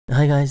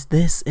Hi guys,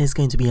 this is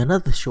going to be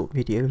another short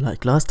video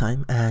like last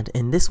time, and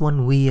in this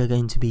one we are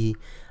going to be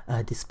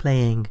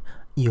displaying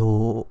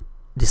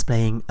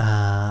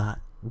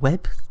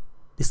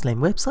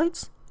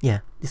websites. Yeah,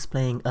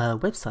 displaying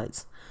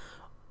websites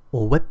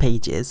or web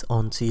pages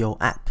onto your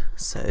app.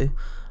 So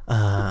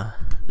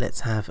let's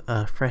have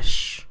a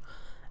fresh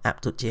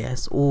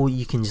app.js, or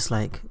you can just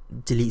like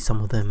delete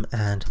some of them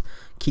and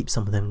keep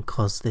some of them,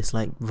 because this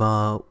like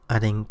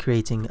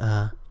creating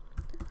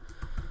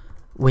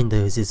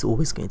Windows is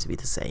always going to be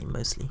the same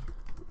mostly.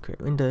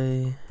 Create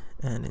window,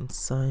 and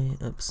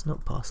inside, oops,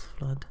 not past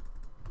flood.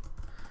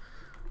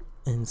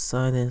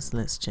 Inside this,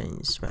 let's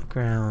change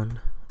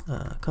background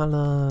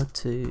color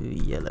to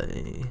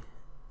yellow,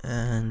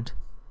 and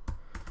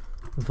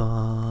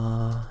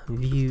var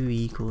view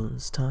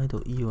equals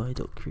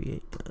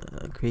tie.ui.create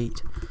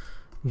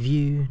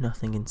view,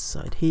 nothing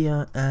inside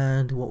here.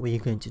 And what we're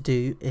going to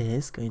do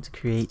is going to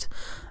create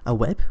a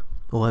web,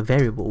 or a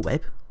variable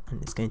web,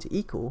 and it's going to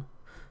equal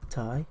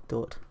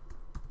tie.ui.create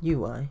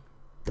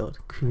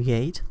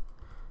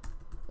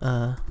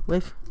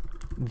web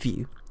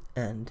view,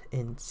 and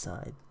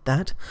inside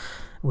that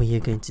we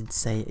are going to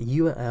say a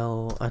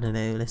URL. I don't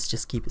know, let's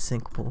just keep it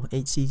simple,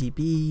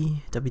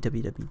 http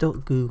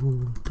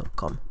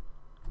www.google.com,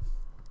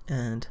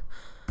 and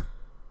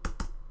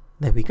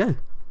there we go.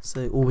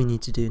 So all we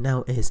need to do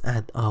now is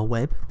add our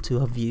web to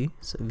our view,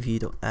 so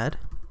view.add,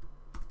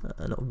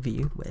 not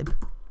view, web,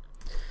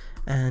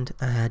 and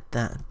add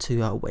that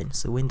to our win.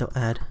 So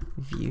win.add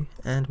view,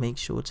 and make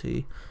sure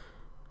to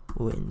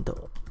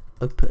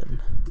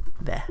win.open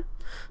there.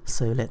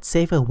 So let's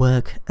save our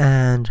work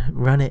and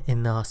run it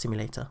in our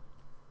simulator.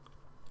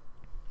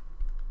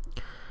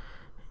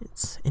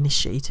 It's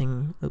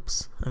initiating.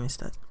 Oops, I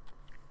missed that.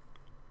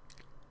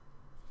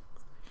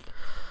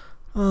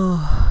 Oh,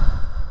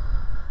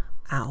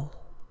 ow.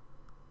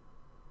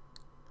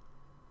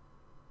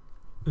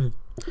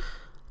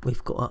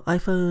 We've got our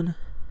iPhone,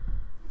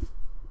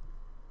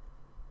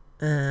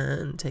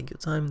 and take your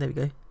time. There we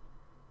go.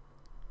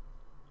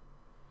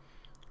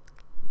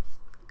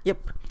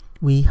 Yep,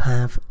 we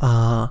have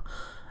our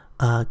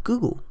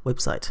Google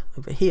website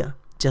over here,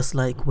 just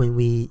like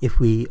if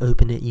we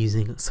open it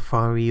using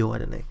Safari, or I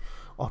don't know,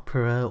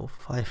 Opera or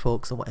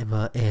Firefox or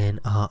whatever in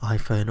our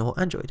iPhone or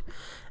Android.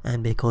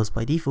 And because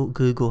by default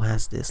Google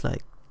has this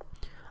like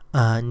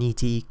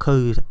nitty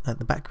code at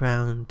the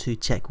background to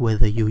check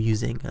whether you're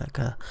using like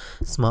a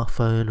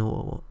smartphone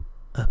or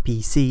a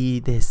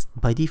PC, this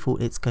by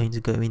default it's going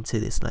to go into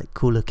this like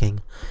cool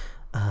looking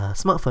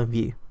smartphone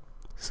view.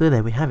 So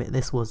there we have it.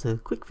 This was a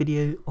quick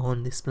video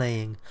on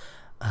displaying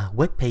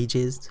web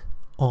pages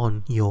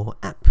on your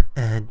app,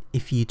 and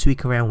if you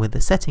tweak around with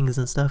the settings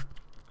and stuff,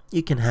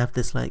 you can have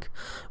this like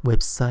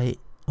website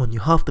on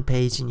your half the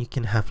page, and you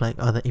can have like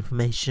other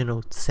information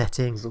or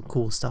settings or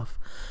cool stuff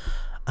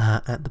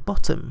at the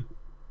bottom.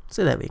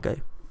 So there we go.